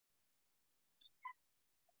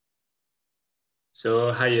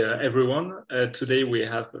Hi everyone. Today we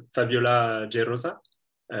have Fabiola Gerosa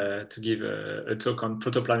to give a talk on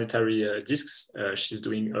protoplanetary disks. She's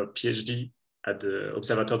doing a PhD at the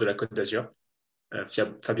Observatoire de la Côte d'Azur.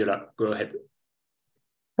 Fabiola, go ahead.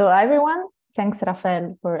 So everyone, thanks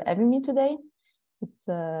Rafael for having me today. It's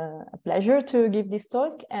a pleasure to give this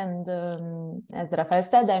talk. And as Rafael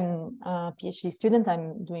said, I'm a PhD student.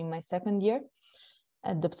 I'm doing my second year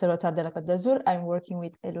at the Observatoire de la Côte d'Azur. I'm working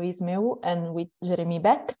with Héloïse Méhou and with Jérémy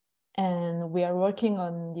Beck. And we are working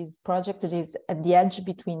on this project that is at the edge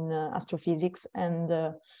between astrophysics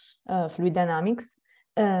and fluid dynamics.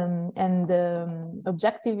 And the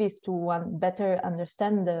objective is to better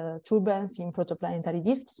understand the turbulence in protoplanetary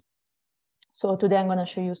disks. So today I'm going to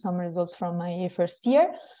show you some results from my first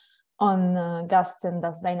year on gas and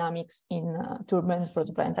dust dynamics in turbulent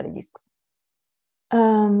protoplanetary disks.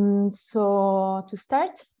 So to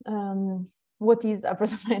start, what is a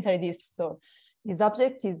protoplanetary disk? So this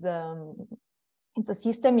object is it's a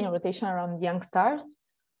system in rotation around young stars.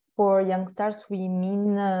 For young stars, we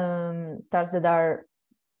mean stars that are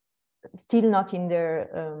still not in their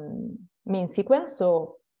main sequence.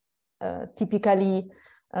 So typically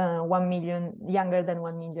 1 million, younger than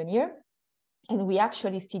 1 million year. And we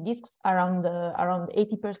actually see disks around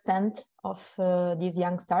 80% of these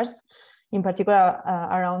young stars. In particular,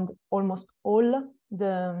 around almost all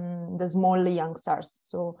the small young stars.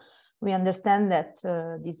 So we understand that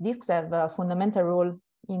these disks have a fundamental role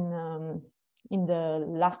in the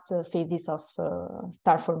last phases of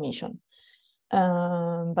star formation.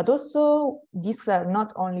 But also, disks are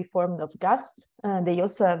not only formed of gas, they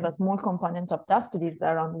also have a small component of dust that is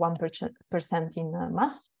around 1% in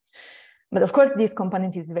mass. But of course, this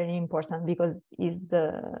component is very important because it's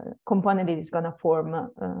the component that is going to form,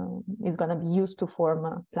 is going to be used to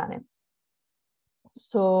form planets.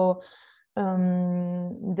 So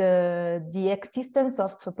the existence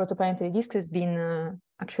of protoplanetary disks has been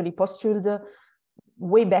actually postulated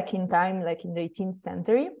way back in time, like in the 18th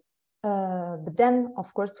century. But then,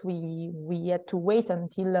 of course, we had to wait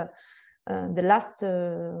until the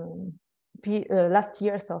last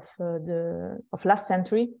years of last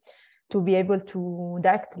century to be able to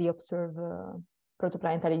directly observe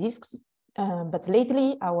protoplanetary disks. But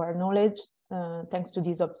lately, our knowledge, thanks to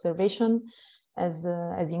this observation, has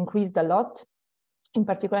increased a lot. In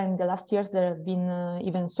particular, in the last years, there have been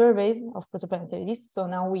even surveys of protoplanetary disks. So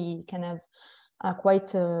now we can have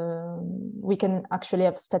we can actually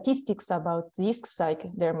have statistics about disks,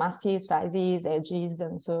 like their masses, sizes, ages,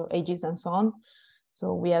 and so on.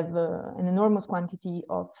 So we have an enormous quantity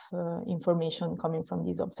of information coming from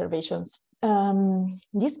these observations.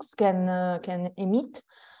 Disks can emit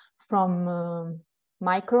from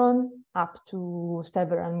micron up to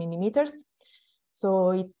several millimeters.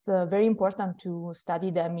 So it's very important to study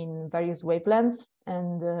them in various wavelengths,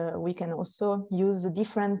 and we can also use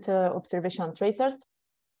different observation tracers.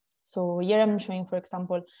 So here I'm showing, for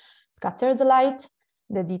example, scattered light,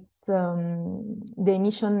 that it's the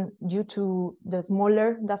emission due to the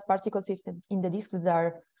smaller dust particles in the disks that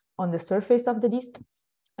are on the surface of the disk.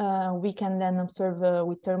 We can then observe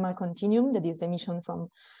with thermal continuum, that is the emission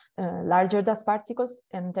from larger dust particles.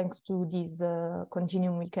 And thanks to this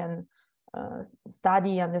continuum, we can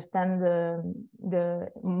study, understand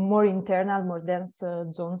the more internal, more dense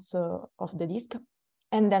zones of the disk.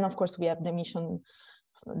 And then, of course, we have the emission,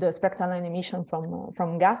 the spectral line emission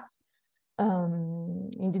from gas.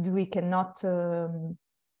 Indeed, we cannot study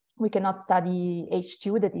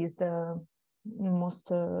H2, that is the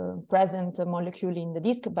most present molecule in the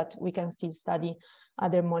disk, but we can still study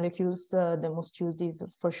other molecules. The most used is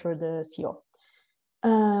for sure the CO.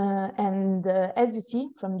 And as you see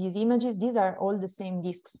from these images, these are all the same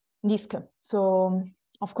disk. So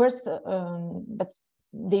of course, but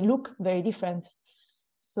they look very different.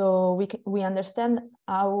 So we understand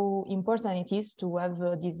how important it is to have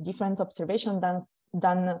these different observations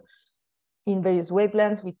done in various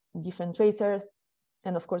wavelengths with different tracers,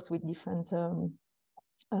 and of course with different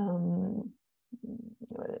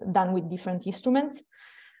done with different instruments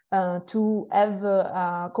to have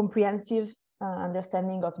a comprehensive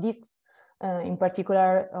understanding of disks, in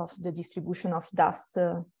particular of the distribution of dust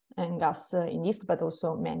and gas in disks, but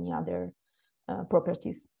also many other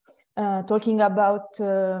properties. Talking about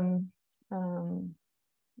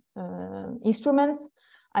instruments,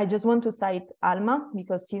 I just want to cite ALMA,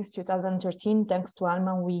 because since 2013, thanks to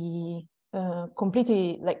ALMA, we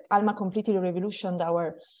ALMA completely revolutionized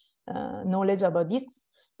our knowledge about disks.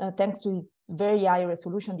 Thanks to very high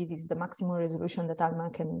resolution, this is the maximum resolution that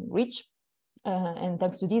ALMA can reach. And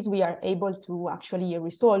thanks to this, we are able to actually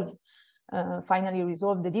finally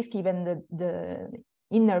resolve the disk, even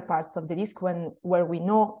inner parts of the disk, where we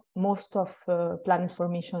know most of planet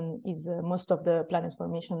formation is most of the planet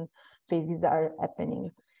formation phases are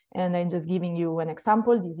happening. And I'm just giving you an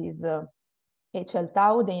example. This is HL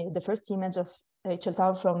Tau, the first image of HL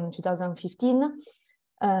Tau from 2015,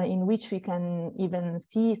 in which we can even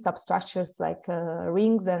see substructures like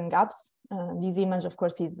rings and gaps. This image, of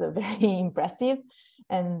course, is very impressive,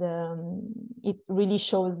 and it really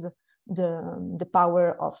shows the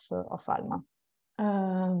power of ALMA.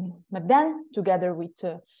 But then, together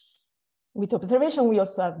with observation, we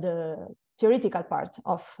also have the theoretical part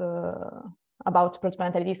of about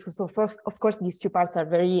protoplanetary disks. So first, of course, these two parts are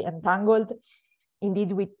very entangled.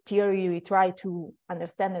 Indeed, with theory, we try to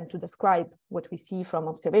understand and to describe what we see from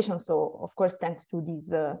observation. So, of course, thanks to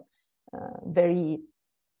these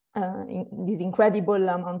this incredible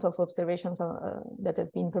amount of observations that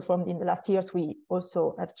has been performed in the last years, we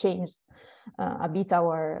also have changed a bit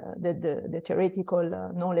the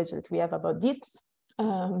theoretical knowledge that we have about disks.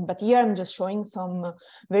 But here I'm just showing some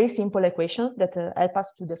very simple equations that help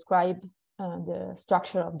us to describe the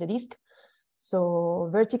structure of the disk. So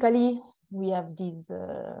vertically, we have these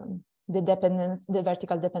the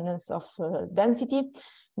vertical dependence of density.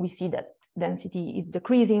 We see that density is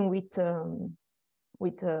decreasing with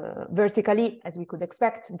vertically, as we could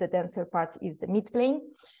expect. The denser part is the midplane,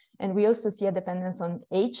 and we also see a dependence on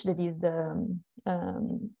H, that is the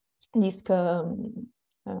disk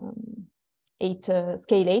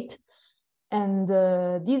scale 8. And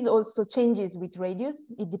this also changes with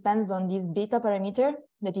radius. It depends on this beta parameter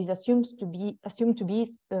that is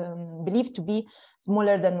believed to be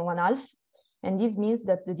smaller than 1/2. And this means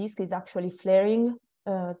that the disk is actually flaring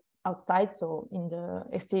outside, so in the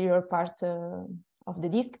exterior part of the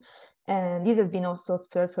disk. And this has been also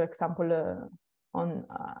observed, for example,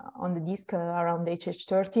 on the disk around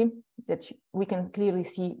HH30, that we can clearly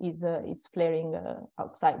see is flaring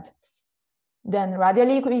outside. Then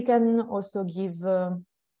radially, we can also give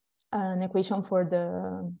an equation for the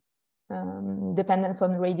dependence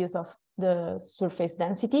on radius of the surface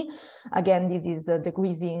density. Again, this is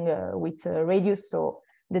decreasing with radius, so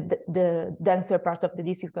the denser part of the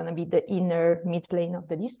disk is going to be the inner midplane of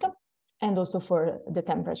the disk, and also for the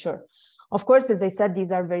temperature. Of course, as I said,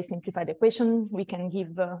 these are very simplified equations. We can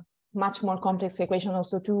give much more complex equation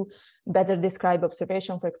also to better describe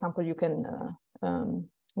observation. For example, you can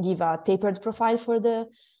give a tapered profile for the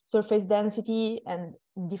surface density, and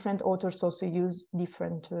different authors also use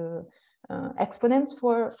different exponents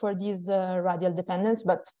for this radial dependence.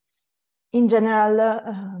 But in general,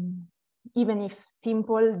 even if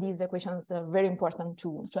simple, these equations are very important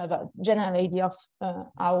to have a general idea of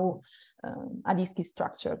how a disk is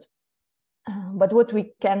structured. But what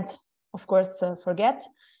we can't, of course, forget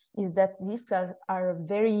is that disks are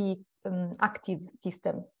very active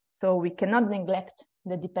systems. So we cannot neglect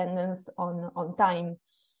the dependence on time.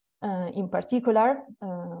 In particular,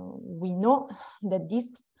 we know that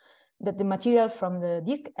the material from the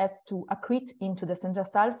disk has to accrete into the central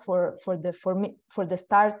star for the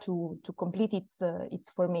star to complete its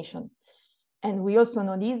formation. And we also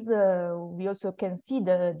know this. We also can see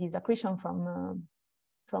this accretion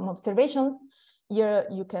from observations. Here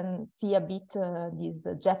you can see a bit this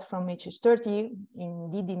jet from HH30.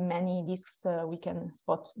 Indeed, in many disks, we can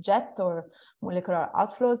spot jets or molecular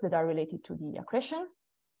outflows that are related to the accretion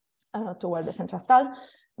toward the central star.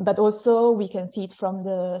 But also we can see it from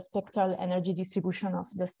the spectral energy distribution of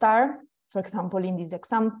the star. For example, in this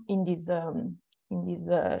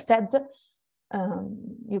set,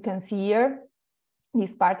 you can see here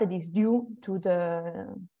this part that is due to the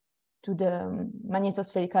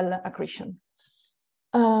magnetospherical accretion.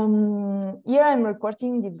 Here I'm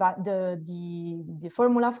reporting the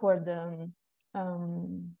formula for the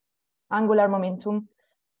angular momentum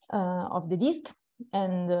of the disk,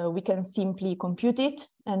 and we can simply compute it,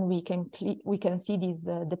 and we can see this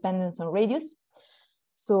dependence on radius.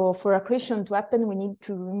 So for accretion to happen, we need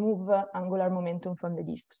to remove angular momentum from the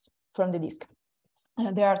disk.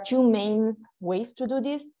 There are two main ways to do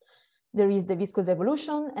this. There is the viscous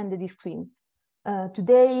evolution and the disk twins.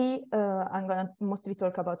 Today, I'm going to mostly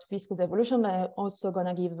talk about viscous evolution, but I'm also going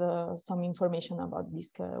to give some information about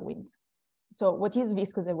disk winds. So what is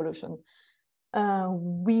viscous evolution?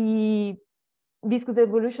 Viscous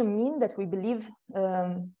evolution means that we believe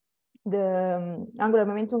the angular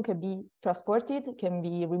momentum can be transported, can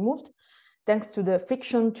be removed, thanks to the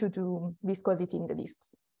friction to viscosity in the disks.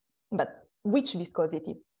 But which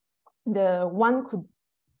viscosity? The one could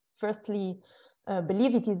firstly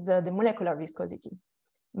believe it is the molecular viscosity.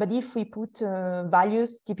 But if we put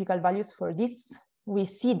typical values for this, we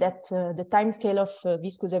see that the time scale of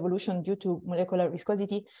viscous evolution due to molecular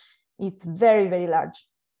viscosity is very, very large.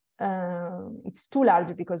 It's too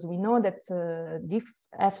large because we know that disks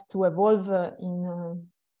have to evolve in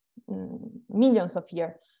millions of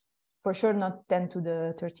years, for sure not 10 to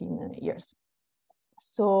the 13 years.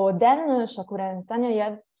 So then Shakura and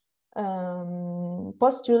Sanyayev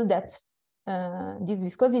postulate that this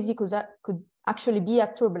viscosity could actually be a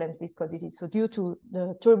turbulent viscosity, so due to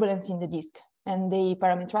the turbulence in the disk. And they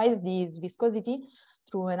parameterize this viscosity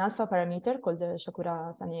through an alpha parameter called the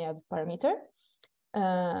Shakura-Sanyayev parameter.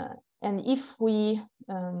 And if we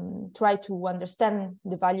try to understand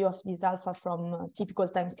the value of this alpha from a typical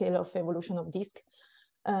timescale of evolution of disk,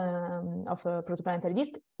 of a protoplanetary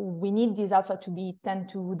disk, we need this alpha to be 10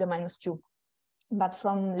 to the minus 2. But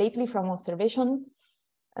lately from observation,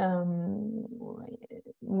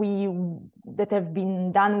 that have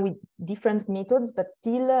been done with different methods, but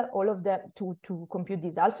still all of them to compute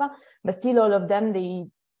this alpha, but still all of them,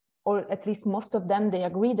 or at least most of them, they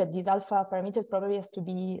agree that this alpha parameter probably has to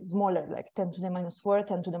be smaller, like 10 to the minus 4,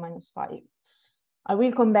 10 to the minus 5. I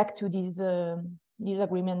will come back to this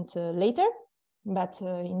agreement later, but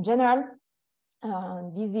in general,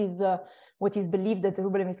 this is what is believed that the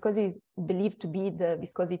turbulent viscosity is believed to be the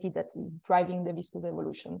viscosity that is driving the viscous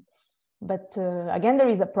evolution. But again, there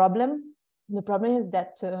is a problem. The problem is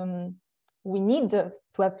that we need to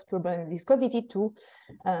have turbulent viscosity to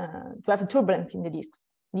have turbulence in the disk.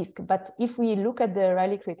 But if we look at the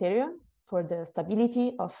Rayleigh criterion for the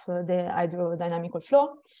stability of the hydrodynamical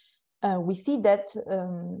flow, we see that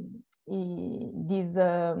this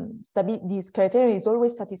criterion is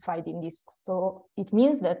always satisfied in this. So it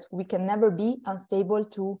means that we can never be unstable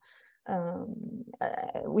to,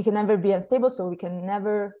 we can never be unstable, so we can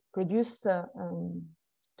never produce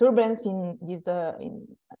turbulence in this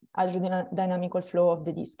hydrodynamical flow of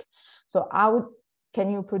the disk. So how can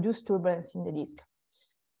you produce turbulence in the disk?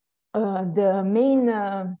 The main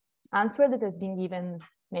answer that has been given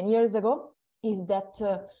many years ago is that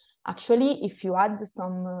actually, if you add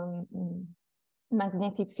some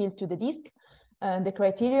magnetic field to the disk, the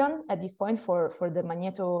criterion at this point for the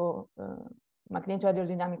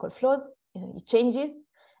magneto-hydrodynamical flows, it changes,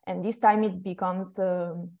 and this time it becomes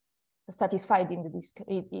satisfied in the disk.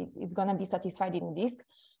 It's going to be satisfied in the disk,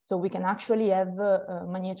 so we can actually have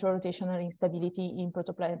magneto-rotational instability in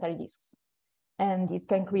protoplanetary disks. And this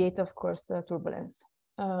can create, of course, turbulence.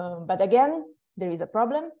 But again, there is a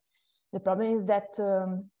problem. The problem is that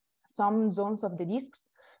some zones of the disks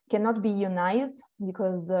cannot be ionized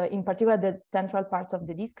because, in particular, the central part of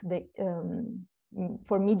the disk,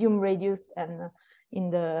 for medium radius and in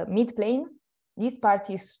the mid plane, this part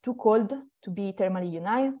is too cold to be thermally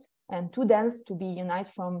ionized and too dense to be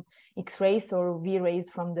ionized from X-rays or V-rays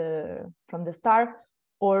from the star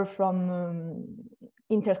or from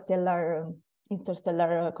interstellar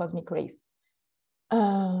cosmic rays.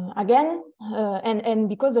 Again, and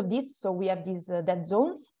because of this, so we have these dead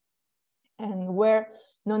zones, and where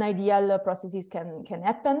non-ideal processes can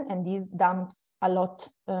happen, and this dumps a lot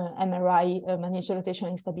MRI,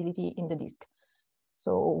 magneto-rotational instability in the disk.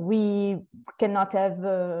 So we cannot have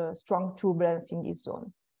strong turbulence in this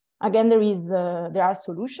zone. Again, there are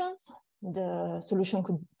solutions. The solution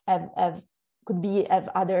could have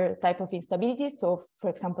other type of instability. So, for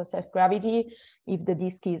example, self-gravity, if the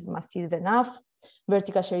disk is massive enough,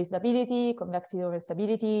 vertical shear instability, convective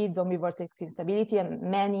overstability, zombie vortex instability, and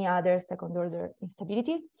many other second-order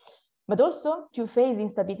instabilities. But also two-phase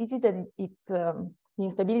instability, that the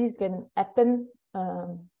instabilities can happen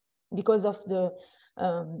because of the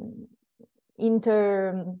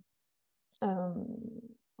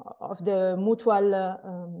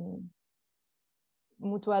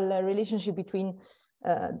mutual relationship between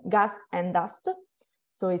gas and dust.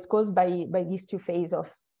 So it's caused by these two phases of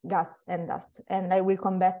gas and dust. And I will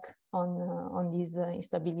come back on these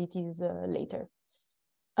instabilities later.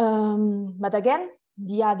 But again,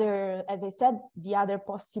 as I said, the other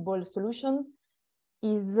possible solution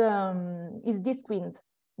is disk winds.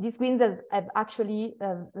 Disk winds have actually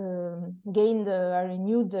gained a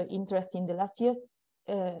renewed interest in the last years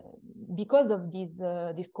because of this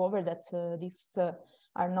discovery that disks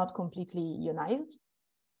are not completely ionized.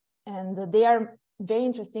 And they are very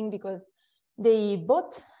interesting because they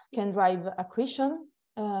both can drive accretion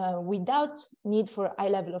without need for high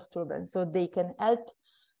level of turbulence. So they can help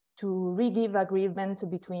to re-give agreement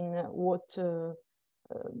between what to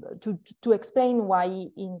explain why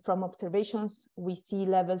from observations we see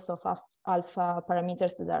levels of alpha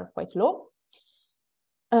parameters that are quite low.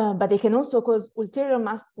 But they can also cause ulterior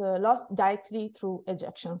mass loss directly through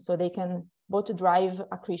ejection. So they can both drive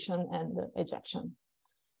accretion and ejection.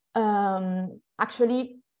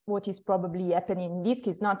 Actually, what is probably happening in disk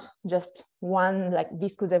is not just one like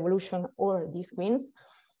viscous evolution or disk winds,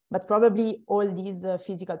 but probably all these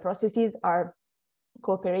physical processes are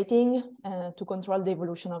cooperating to control the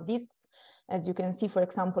evolution of disks. As you can see, for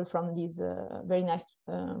example, from this very nice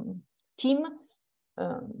scheme,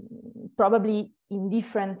 probably in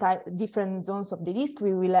different zones of the disk,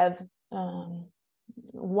 we will have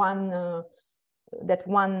one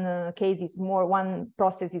case is more, one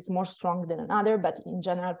process is more strong than another, but in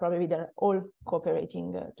general, probably they're all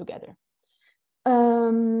cooperating together.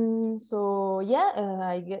 So yeah,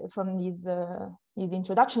 I get from this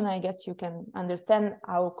introduction, I guess you can understand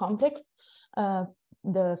how complex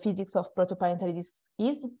the physics of protoplanetary disks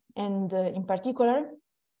is, and in particular,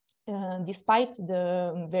 despite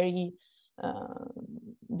the very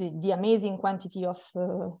the amazing quantity of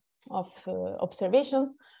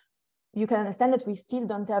observations, you can understand that we still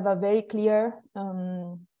don't have a very clear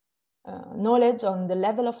knowledge on the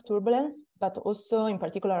level of turbulence, but also in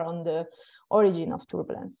particular on the origin of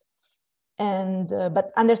turbulence. And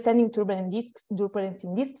but understanding turbulence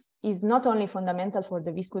in disks is not only fundamental for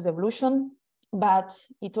the viscous evolution, but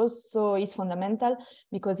it also is fundamental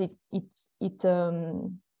because it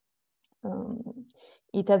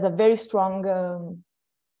has a very strong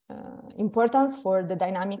importance for the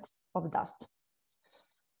dynamics of dust.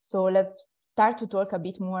 So let's start to talk a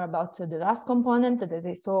bit more about the dust component. That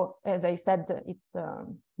as I said, it's a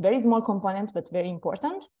very small component, but very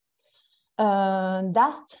important.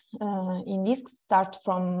 Dust in disks start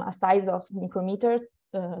from a size of micrometer,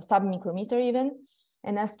 sub-micrometer even,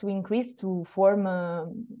 and has to increase to form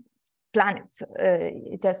planets.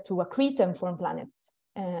 It has to accrete and form planets.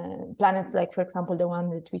 Planets like, for example, the one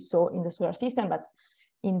that we saw in the solar system, but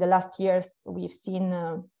in the last years, we've seen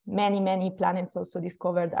many planets also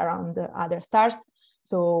discovered around other stars.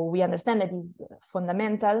 So we understand that it's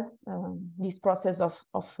fundamental. This process of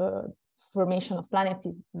formation of planets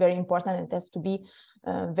is very important and has to be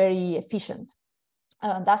very efficient.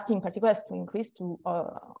 Dust in particular has to increase to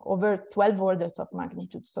over 12 orders of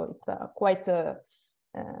magnitude. So it's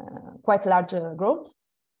quite large growth.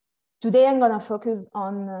 Today, I'm going to focus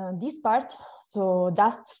on this part. So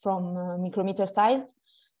dust from micrometer size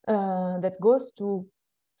that goes to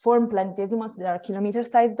form planetesimals that are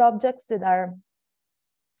kilometer-sized objects that are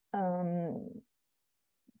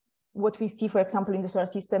what we see, for example, in the solar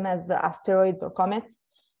system as asteroids or comets.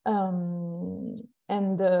 I'm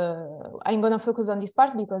going to focus on this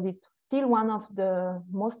part because it's still one of the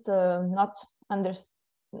most not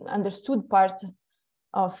understood part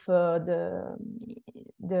of the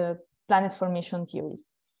planet formation theories.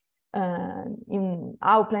 In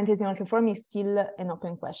how planetesimal can form is still an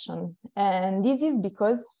open question. And this is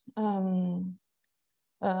because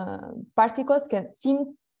particles can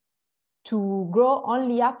seem to grow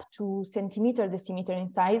only up to centimeter decimeter in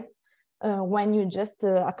size when you just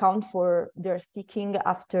account for their sticking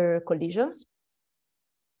after collisions.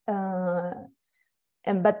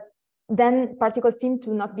 But then particles seem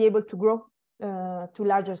to not be able to grow to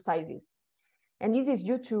larger sizes. And this is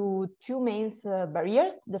due to two main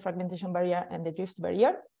barriers, the fragmentation barrier and the drift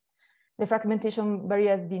barrier. The fragmentation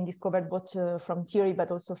barrier has been discovered both from theory, but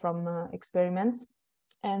also from experiments.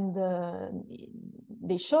 And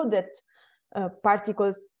they show that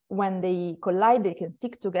particles, when they collide, they can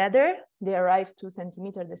stick together. They arrive to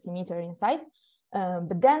centimeter decimeter in size.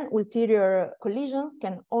 But then ulterior collisions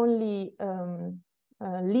can only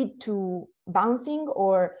lead to bouncing,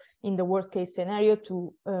 or in the worst case scenario,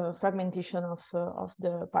 to fragmentation of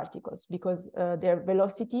the particles, because their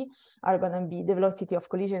velocity the velocity of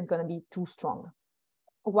collision is going to be too strong.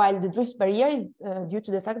 While the drift barrier is due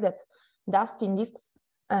to the fact that dust in disks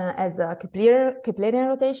has a Keplerian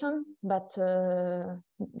rotation, but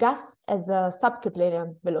gas has a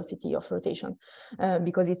sub-Keplerian velocity of rotation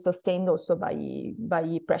because it's sustained also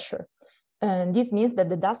by pressure. And this means that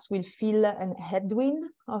the dust will feel a headwind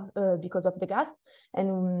because of the gas,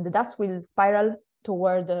 and the dust will spiral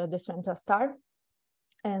toward the central star.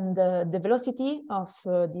 And the velocity of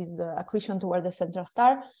this accretion toward the central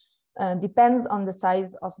star depends on the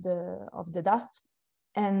size of the dust.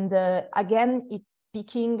 And again, it's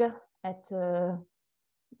peaking at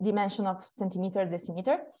dimension of centimeter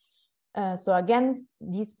decimeter. So again,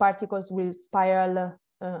 these particles will spiral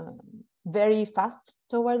very fast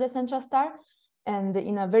toward the central star, and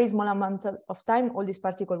in a very small amount of time, all these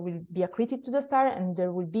particles will be accreted to the star, and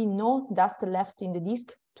there will be no dust left in the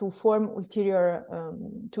disk to form ulterior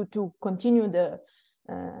to continue the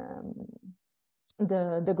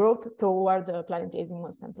growth toward the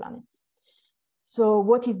planetesimals and planets. So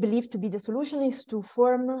what is believed to be the solution is to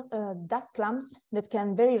form dust clumps that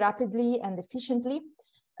can very rapidly and efficiently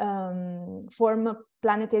form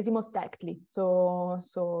planetesimals directly. So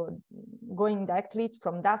going directly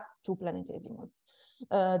from dust to planetesimals.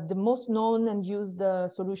 The most known and used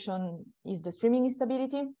solution is the streaming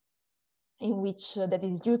instability, in which that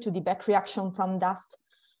is due to the back reaction from dust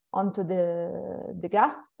onto the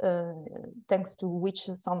gas, thanks to which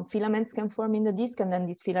some filaments can form in the disk, and then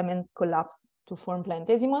these filaments collapse to form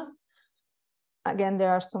planetesimals. Again, there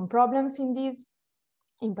are some problems in these.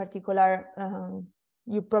 In particular,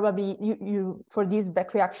 you probably, for this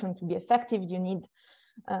back reaction to be effective, you need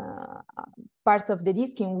parts of the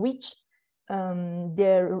disk in which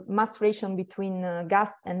the mass ratio between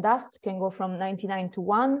gas and dust can go from 99 to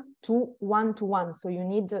 1 to 1 to 1. So you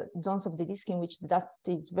need zones of the disk in which the dust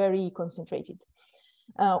is very concentrated.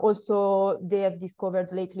 Also, they have discovered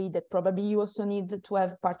lately that probably you also need to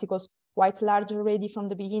have particles quite large already from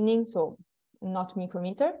the beginning, so not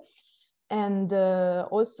micrometer. And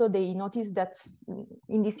also they noticed that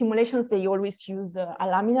in the simulations, they always use a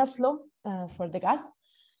laminar flow for the gas.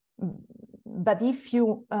 But if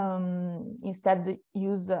you instead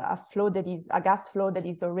use a flow that is a gas flow that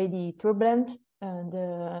is already turbulent,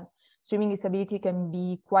 the streaming instability can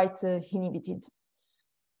be quite inhibited.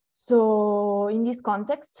 So in this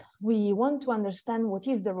context, we want to understand what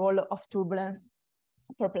is the role of turbulence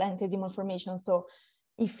for planetesimal formation. So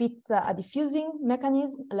if it's a diffusing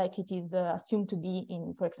mechanism, like it is assumed to be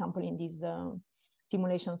in, for example, in these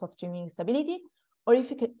simulations of streaming instability, or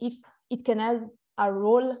if it can have a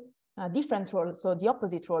role, a different role, so the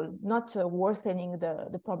opposite role, not worsening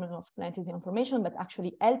the problem of planetesimal formation, but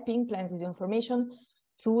actually helping planetesimal formation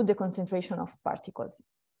through the concentration of particles.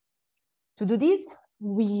 To do this,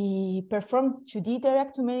 we perform 2D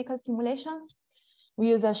direct numerical simulations. We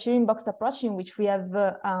use a shearing box approach in which we have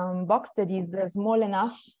a box that is small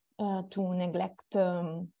enough to neglect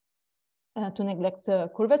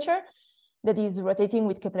curvature, that is rotating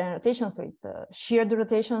with Keplerian rotation. So it's a sheared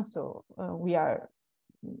rotation. So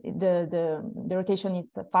the rotation is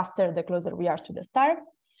faster the closer we are to the star.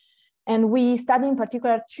 And we study in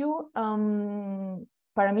particular two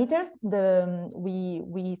parameters.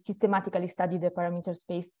 We systematically study the parameter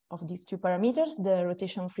space of these two parameters, the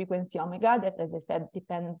rotation frequency omega, that, as I said,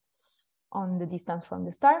 depends on the distance from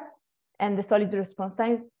the star, and the solid response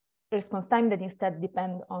time that instead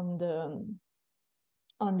depend on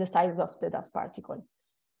the size of the dust particle.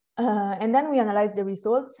 And then we analyze the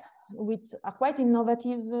results with a quite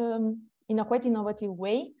innovative, in a quite innovative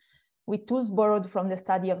way, with tools borrowed from the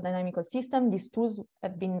study of dynamical system. These tools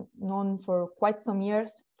have been known for quite some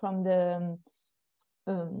years from the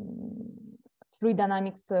fluid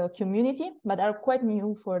dynamics community, but are quite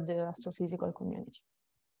new for the astrophysical community.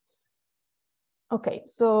 Okay,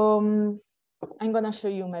 so I'm going to show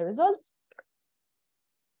you my results.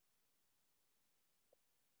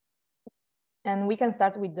 And we can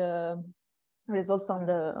start with the results on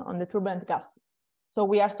the turbulent gas. So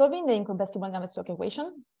we are solving the incompressible Navier-Stokes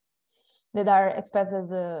equation that are expressed as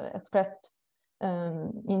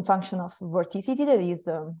in function of vorticity, that is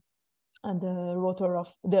the rotor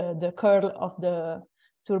of the curl of the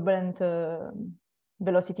turbulent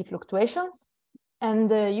velocity fluctuations. And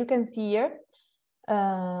you can see here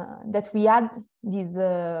that we add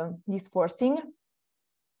this forcing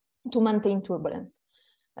to maintain turbulence.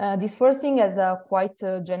 This forcing has a quite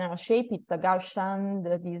general shape. It's a Gaussian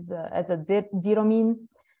that is as a zero mean.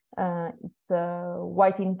 It's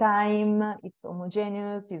white in time, it's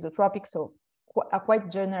homogeneous, isotropic, so a quite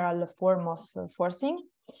general form of forcing.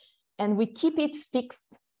 And we keep it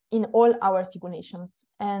fixed in all our simulations.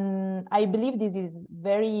 And I believe this is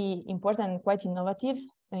very important and quite innovative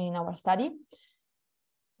in our study,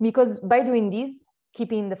 because by doing this,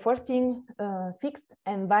 keeping the forcing fixed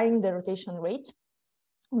and varying the rotation rate,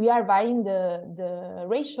 we are varying the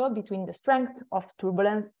ratio between the strength of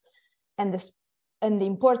turbulence and the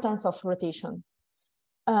importance of rotation.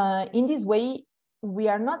 In this way, we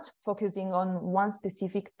are not focusing on one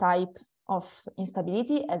specific type of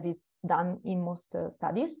instability, as it's done in most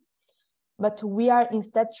studies, but we are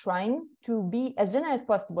instead trying to be as general as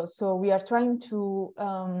possible. So we are trying to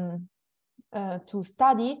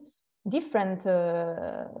study different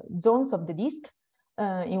zones of the disk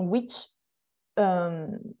in which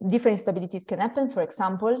different instabilities can happen. For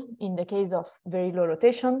example, in the case of very low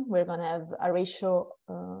rotation, we're going to have a ratio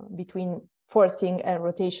between forcing and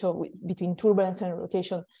rotation, between turbulence and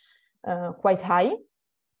rotation, quite high.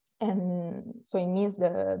 And so it means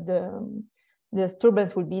the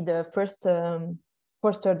turbulence will be the first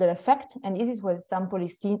order effect. And this is what example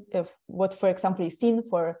is seen, for example, is seen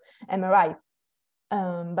for MRI.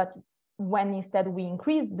 But when instead we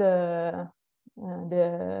increase the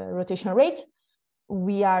rotation rate,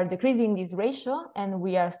 we are decreasing this ratio, and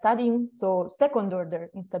we are studying second order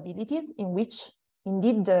instabilities in which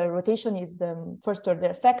indeed the rotation is the first order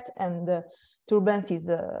effect, and the turbulence is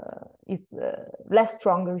less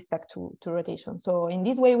strong with respect to rotation. So in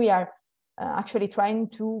this way, we are actually trying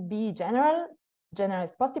to be general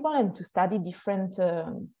as possible, and to study different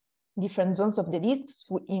zones of the disks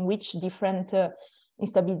in which different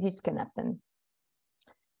instabilities can happen.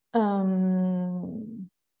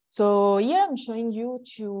 So here I'm showing you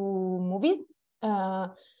two movies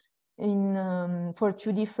for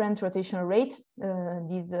two different rotational rates.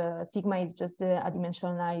 This sigma is just the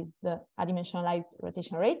adimensionalized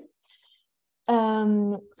rotation rate.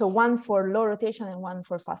 So one for low rotation and one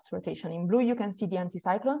for fast rotation. In blue, you can see the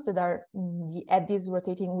anticyclones that are the eddies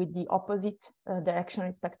rotating with the opposite direction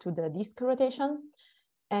respect to the disk rotation.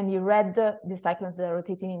 And in red, the cyclones that are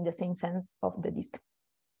rotating in the same sense of the disk.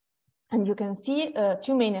 And you can see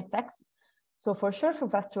two main effects. So for sure, for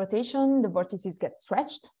fast rotation, the vortices get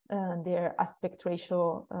stretched. Their aspect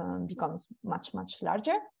ratio becomes much, much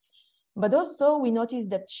larger. But also, we notice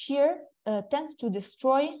that shear tends to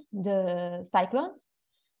destroy the cyclones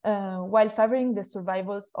while favoring the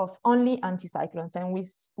survivals of only anticyclones. And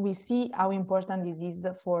we see how important this is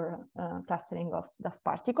for clustering of dust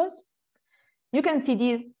particles. You can see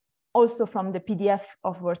this also from the PDF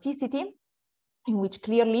of vorticity, in which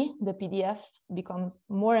clearly the PDF becomes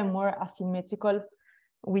more and more asymmetrical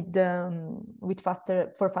with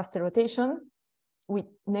faster rotation, with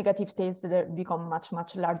negative tails that become much,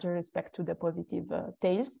 much larger respect to the positive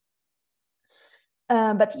tails.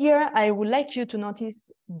 But here I would like you to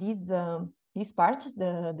notice this part,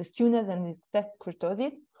 the skewness and the test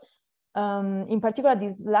kurtosis. In particular,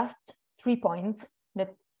 these last 3 points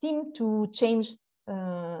that seem to change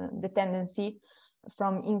the tendency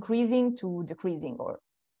from increasing to decreasing, or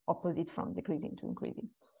opposite from decreasing to increasing.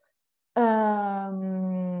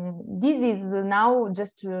 This is now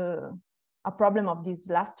just a problem of these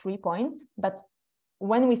last 3 points, but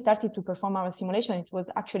when we started to perform our simulation, it was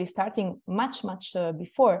actually starting much, much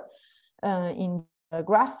before in the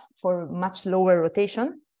graph for much lower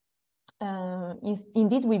rotation.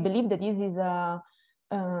 Indeed, we believe that this is a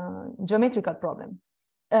geometrical problem.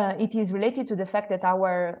 It is related to the fact that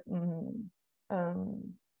our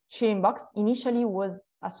shearing box initially was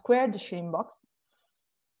a squared shearing box,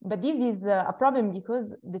 but this is a problem because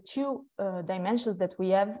the two dimensions that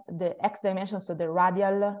we have, the x dimension, so the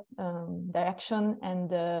radial direction and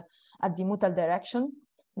the azimuthal direction,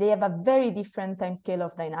 they have a very different time scale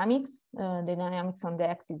of dynamics. The dynamics on the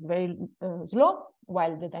x is very slow,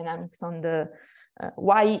 while the dynamics on the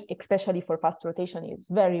y, especially for fast rotation, is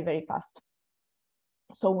very, very fast.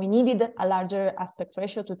 So we needed a larger aspect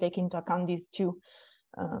ratio to take into account these two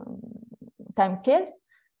time scales.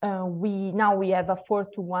 Now we have a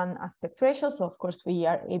 4:1 aspect ratio, so of course we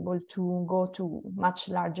are able to go to much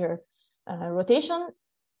larger rotation.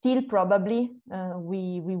 Still, probably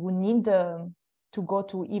we would need to go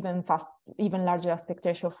to even larger aspect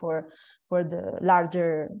ratio for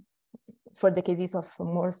the cases of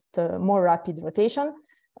more rapid rotation.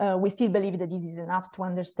 We still believe that this is enough to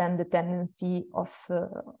understand the tendency of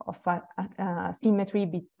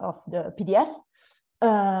symmetry of the PDF.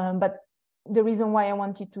 But the reason why I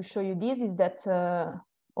wanted to show you this is that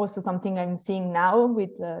also something I'm seeing now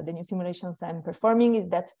with the new simulations I'm performing is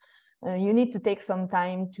that you need to take some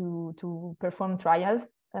time to perform trials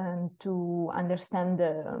and to understand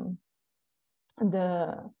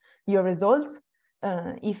your results.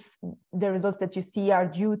 If the results that you see are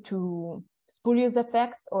due to spurious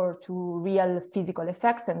effects or to real physical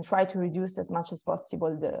effects, and try to reduce as much as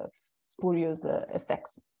possible the spurious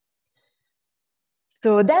effects.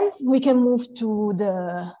 So then we can move to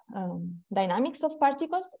the dynamics of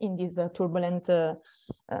particles in this turbulent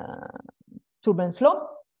flow.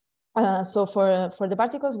 So for the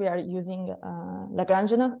particles, we are using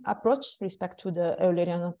Lagrangian approach respect to the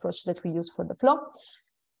Eulerian approach that we use for the flow.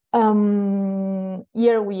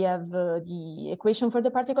 Here we have the equation for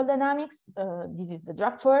the particle dynamics. This is the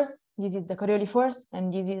drag force, this is the Coriolis force,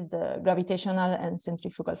 and this is the gravitational and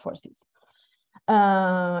centrifugal forces.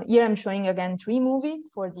 Here I'm showing again 3 movies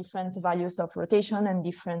for different values of rotation and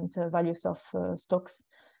different values of Stokes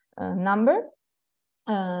number.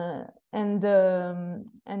 The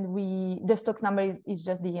Stokes number is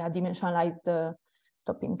just the dimensionalized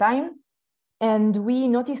stopping time. And we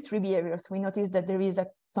noticed 3 behaviors. We noticed that there is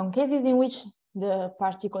some cases in which the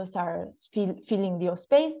particles are filling the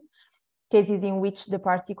space, cases in which the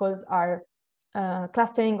particles are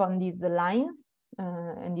clustering on these lines,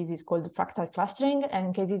 and this is called fractal clustering,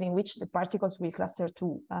 and cases in which the particles will cluster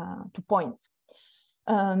to points.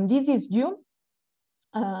 This is due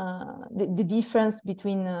the difference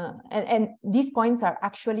between, and these points are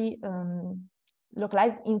actually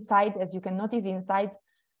localized inside, as you can notice, inside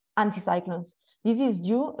anticyclones. This is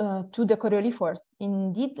due to the Coriolis force.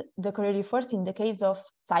 Indeed, the Coriolis force in the case of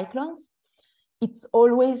cyclones, it's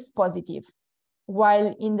always positive,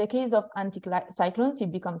 while in the case of anticyclones,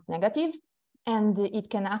 it becomes negative, and it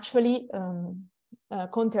can actually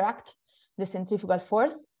counteract the centrifugal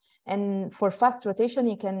force. And for fast rotation,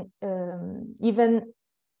 it can even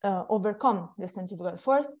overcome the centrifugal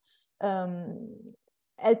force,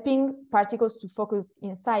 helping particles to focus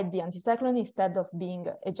inside the anticyclone instead of being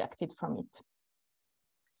ejected from it.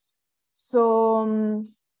 So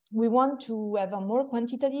we want to have a more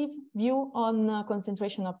quantitative view on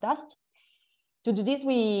concentration of dust. To do this,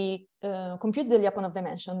 we compute the Lyapunov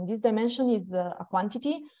dimension. This dimension is a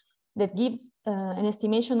quantity that gives an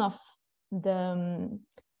estimation of the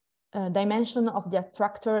dimension of the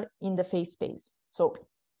attractor in the phase space. So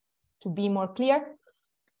to be more clear,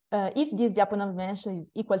 if this Lyapunov dimension is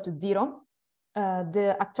equal to 0,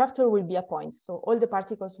 the attractor will be a point. So all the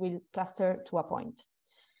particles will cluster to a point.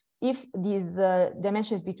 If this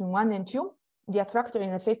dimension is between 1 and 2, the attractor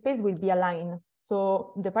in the phase space will be a line.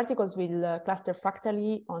 So the particles will cluster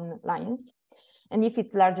fractally on lines. And if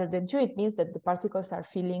it's larger than 2, it means that the particles are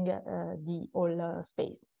filling the whole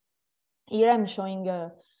space. Here I'm showing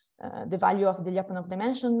the value of the Lyapunov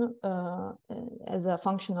dimension as a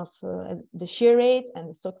function of the shear rate and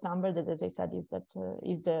the Stokes number that, as I said, is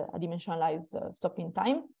the adimensionalized stopping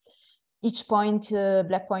time. Each point,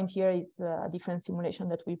 black point here, is a different simulation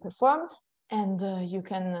that we performed. And you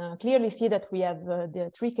can clearly see that we have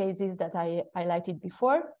the 3 cases that I highlighted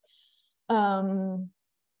before.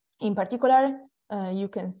 In particular, you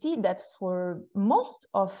can see that for most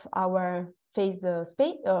of our phase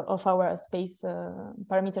space, of our space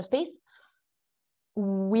parameter space,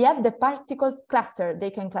 we have the particles cluster.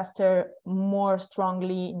 They can cluster more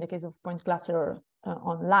strongly in the case of point cluster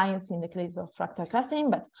on lines in the case of fractal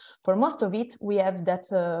clustering, but for most of it, we have that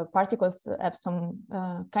particles have some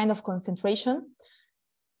kind of concentration.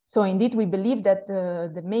 So indeed, we believe that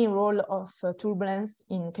the main role of turbulence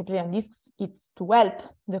in Keplerian disks is to help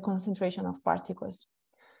the concentration of particles.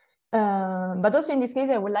 But also in this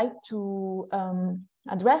case, I would like to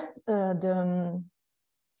address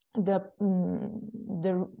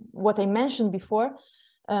what I mentioned before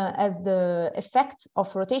as the effect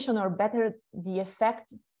of rotation, or better, the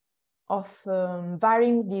effect of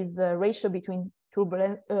varying this ratio between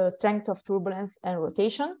strength of turbulence and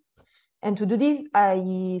rotation. And to do this,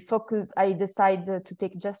 I decided to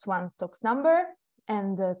take just one Stokes number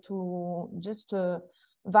and to just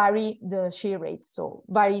vary the shear rate. So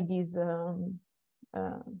vary this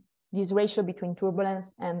ratio between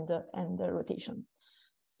turbulence and the rotation.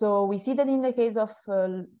 So we see that in the case of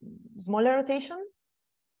smaller rotation,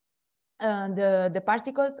 the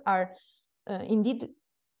particles are indeed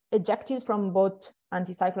ejected from both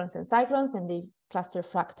anticyclones and cyclones, and they cluster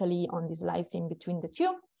fractally on this lysine between the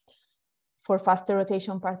two. For faster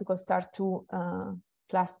rotation, particles start to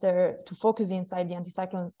cluster, to focus inside the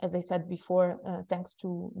anticyclones, as I said before, thanks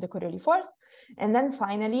to the Coriolis force. And then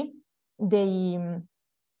finally, they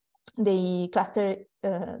cluster,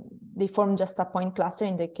 they form just a point cluster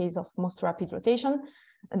in the case of most rapid rotation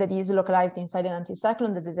that is localized inside an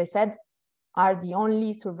anticyclone that, as I said, are the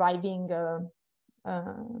only surviving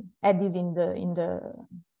eddies in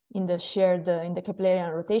the shared, in the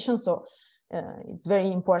Keplerian rotation. So it's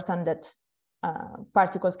very important that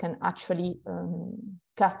particles can actually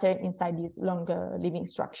cluster inside these long living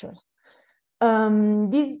structures.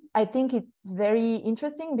 This, I think it's very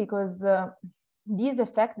interesting because this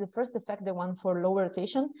effect, the first effect, the one for low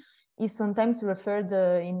rotation, is sometimes referred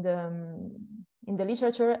in the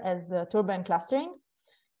literature as turbulent clustering.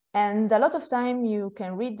 And a lot of time you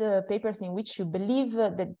can read the papers in which you believe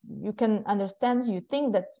that you can understand, you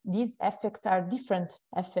think that these effects are different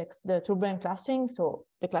effects, the turbulent clustering, so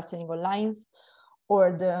the clustering on lines,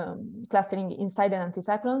 or the clustering inside an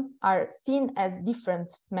anticyclones are seen as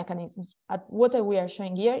different mechanisms. What we are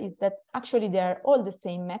showing here is that actually they are all the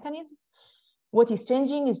same mechanisms. What is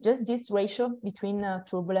changing is just this ratio between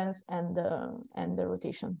turbulence and the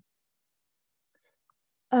rotation.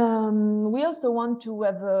 We also want to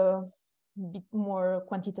have a bit more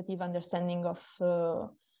quantitative understanding of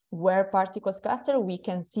where particles cluster. We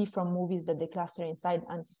can see from movies that they cluster inside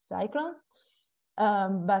anticyclones,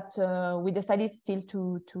 but we decided still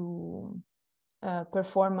to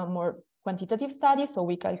perform a more quantitative study. So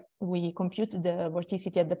we compute the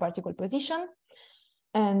vorticity at the particle position.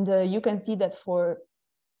 And you can see that for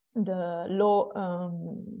the low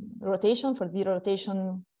rotation, for zero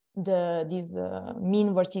rotation, this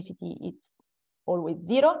mean vorticity is always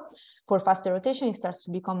 0. For faster rotation, it starts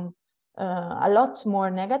to become a lot more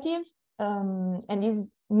negative. And this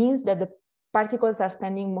means that the particles are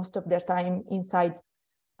spending most of their time inside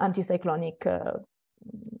anticyclonic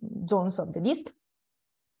zones of the disk.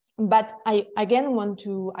 But I again want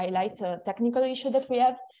to highlight a technical issue that we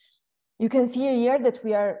have. You can see here that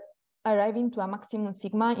we are arriving to a maximum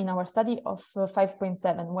sigma in our study of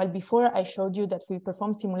 5.7. Well, before I showed you that we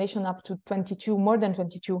performed simulation up to 22, more than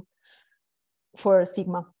 22 for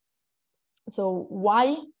sigma. So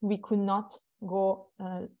why we could not go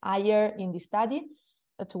higher in the study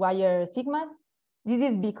to higher sigmas? This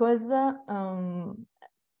is because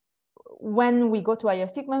when we go to higher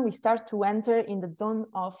sigma, we start to enter in the zone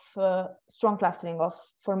of strong clustering, of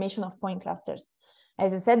formation of point clusters.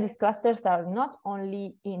 As I said, these clusters are not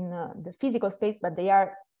only in the physical space, but they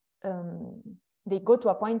are they go to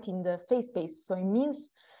a point in the phase space. So it means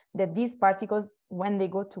that these particles, when they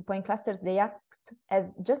go to point clusters, they act as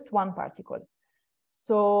just one particle.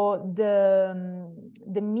 So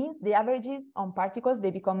the averages on particles,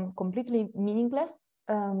 they become completely meaningless.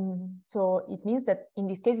 So it means that in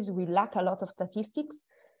these cases, we lack a lot of statistics.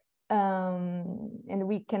 And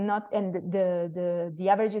we cannot, and the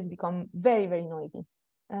averages become very, very noisy.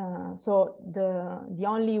 So the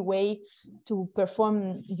only way to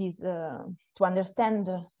perform these, to understand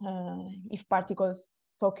if particles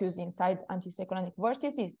focus inside anticyclonic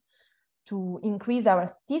vortices, to increase our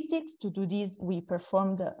statistics. To do this, we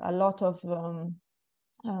performed a lot of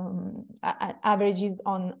averages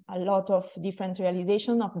on a lot of different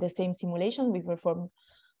realizations of the same simulation. We performed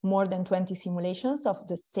more than 20 simulations of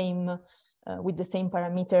the same, with the same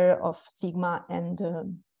parameter of sigma and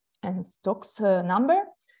Stokes number.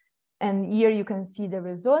 And here you can see the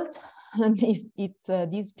result. And it's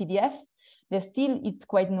this PDF. It's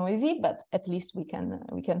quite noisy, but at least we can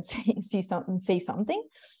say something.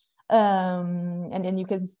 And then you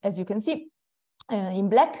can, as you can see, in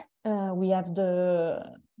black we have the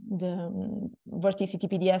vorticity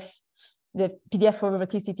PDF, the PDF for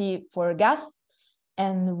vorticity for gas.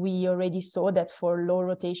 And we already saw that for low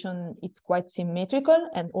rotation, it's quite symmetrical.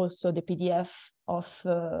 And also the PDF of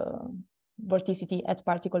vorticity at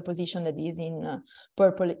particle position that is in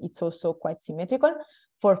purple, it's also quite symmetrical.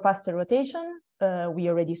 For faster rotation, we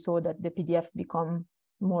already saw that the PDF become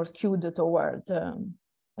more skewed toward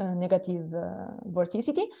negative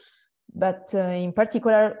vorticity. But in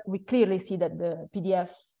particular, we clearly see that the PDF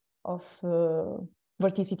of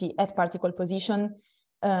vorticity at particle position,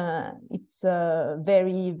 it's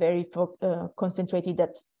very, very concentrated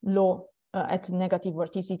at low, at negative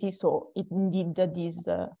vorticity. So it indeed that these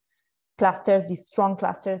clusters, these strong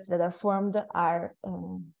clusters that are formed, are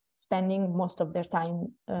spending most of their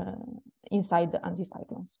time inside the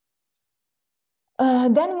anticyclones.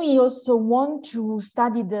 Then we also want to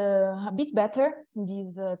study a bit better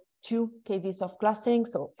these two cases of clustering,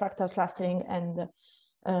 so fractal clustering and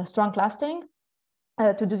strong clustering.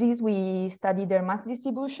 To do this, we study their mass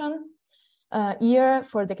distribution. Here,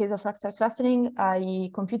 for the case of fractal clustering,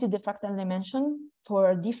 I computed the fractal dimension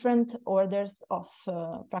for different orders of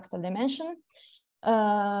fractal dimension.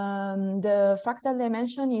 The fractal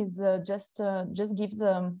dimension is just gives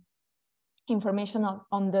information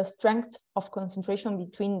on the strength of concentration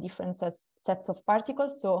between different sets of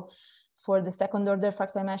particles. So for the second order,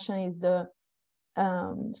 fractal dimension is the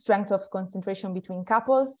strength of concentration between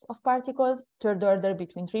couples of particles, third order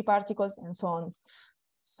between 3 particles, and so on.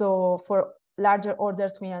 So for larger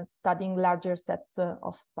orders, we are studying larger sets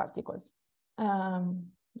of particles.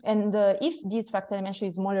 And if this fractal dimension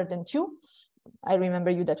is smaller than 2, I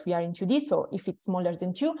remember you that we are in 2D, so if it's smaller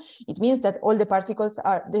than 2, it means that all the particles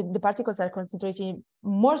are, the particles are concentrated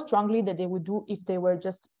more strongly than they would do if they were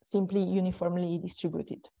just simply uniformly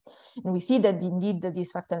distributed. And we see that indeed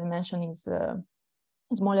this fractal dimension is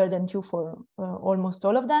smaller than 2 for almost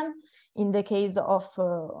all of them. In the case of,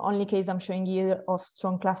 only case I'm showing here of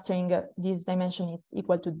strong clustering, this dimension is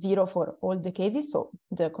equal to 0 for all the cases, so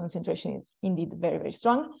the concentration is indeed very, very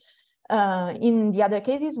strong. In the other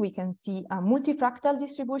cases, we can see a multifractal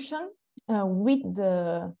distribution with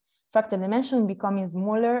the fractal dimension becoming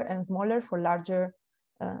smaller and smaller for larger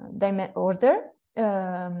order,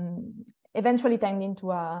 eventually tending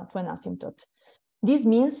to an asymptote. This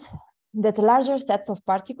means that larger sets of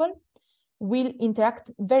particles will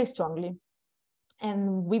interact very strongly.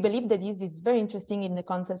 And we believe that this is very interesting in the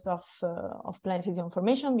context of planetary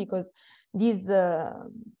formation, because these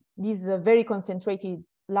very concentrated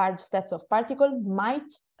large sets of particles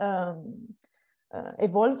might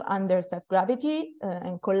evolve under self-gravity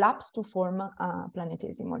and collapse to form a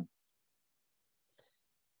planetesimal.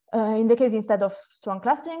 In the case, instead of strong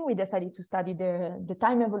clustering, we decided to study the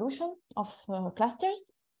time evolution of clusters.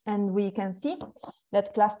 And we can see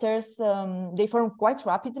that clusters, they form quite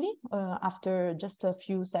rapidly. After just a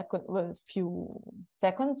few seconds,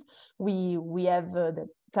 we have the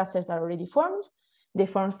clusters are already formed. They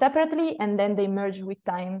form separately, and then they merge with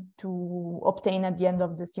time to obtain at the end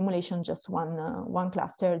of the simulation just one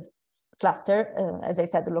cluster, as I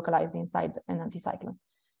said, localized inside an anticyclone.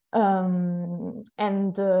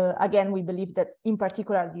 Again, we believe that in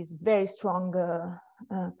particular these very strong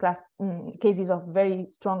cases of very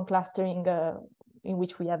strong clustering in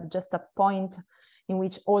which we have just a point in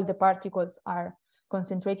which all the particles are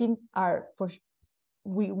concentrated are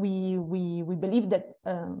we believe that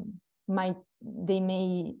they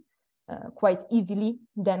may quite easily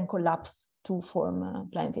then collapse to form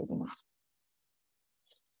planetesimals.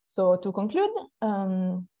 So to conclude,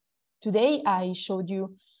 today I showed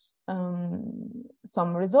you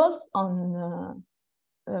some results on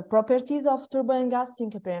properties of turbulent gas in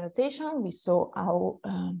Keplerian rotation. We saw how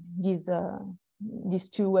these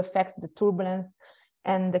two effects, the turbulence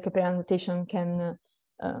and the Keplerian rotation, can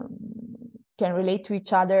relate to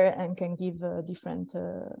each other and can give different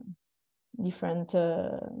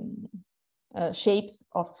shapes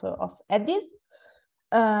of eddies.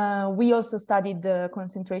 We also studied the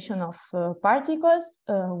concentration of particles.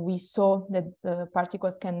 We saw that the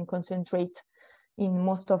particles can concentrate in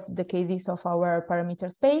most of the cases of our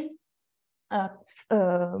parameter space,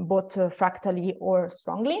 both fractally or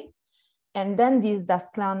strongly. And then these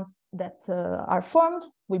dust clumps that are formed,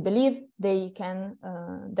 we believe they can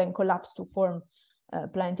then collapse to form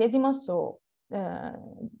planetesimals. So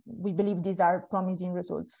we believe these are promising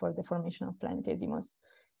results for the formation of planetesimals.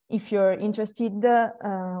 If you're interested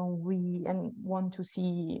and want to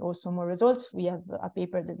see also more results, we have a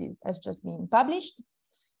paper that has just been published.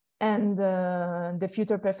 And the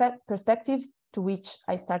future perspective to which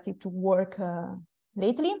I started to work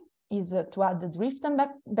lately is to add the drift and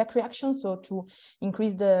back reaction, so to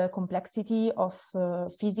increase the complexity of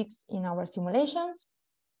physics in our simulations.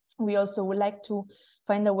 We also would like to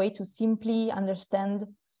find a way to simply understand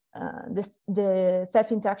the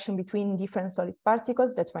self-interaction between different solid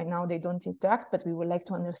particles that right now they don't interact, but we would like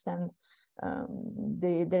to understand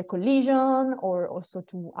their collision, or also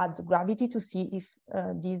to add gravity to see if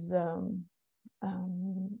these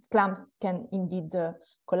clumps can indeed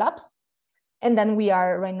collapse. And then we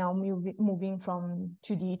are right now moving from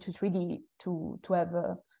 2D to 3D to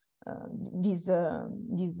have these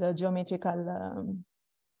geometrical,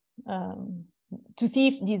 to see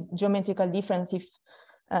if this geometrical difference, if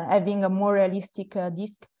having a more realistic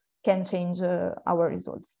disk can change our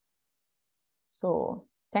results. So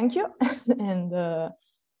thank you, and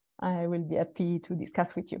I will be happy to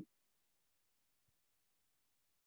discuss with you.